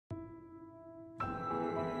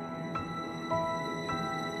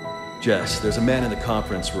Jess, there's a man in the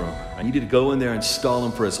conference room. I need you to go in there and stall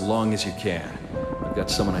him for as long as you can. I've got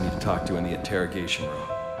someone I need to talk to in the interrogation room.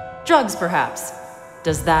 Drugs, perhaps.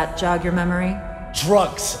 Does that jog your memory?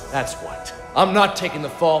 Drugs, that's what. I'm not taking the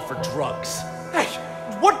fall for drugs. Hey,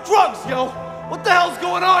 what drugs, yo? What the hell's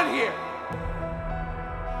going on here?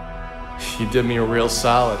 You did me a real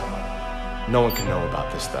solid. No one can know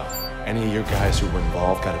about this, though. Any of your guys who were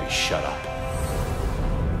involved gotta be shut up.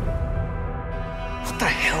 What the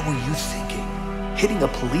hell were you thinking? Hitting a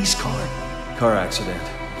police car? Car accident.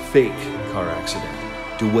 Fake car accident.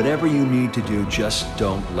 Do whatever you need to do, just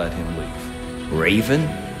don't let him leave. Raven?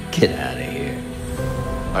 Get out of here.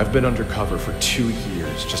 I've been undercover for 2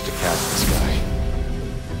 years just to catch this guy.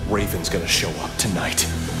 Raven's gonna show up tonight.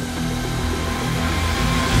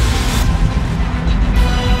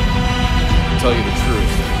 To tell you the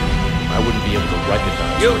truth, I wouldn't be able to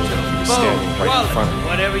recognize him if he was standing right in front of me.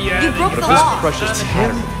 Whatever you have. You broke the But if this law. precious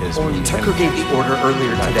pattern of his Tucker gave the order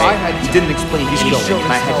earlier If I today. had He didn't explain his He's going, shown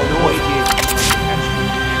and I us had how no idea.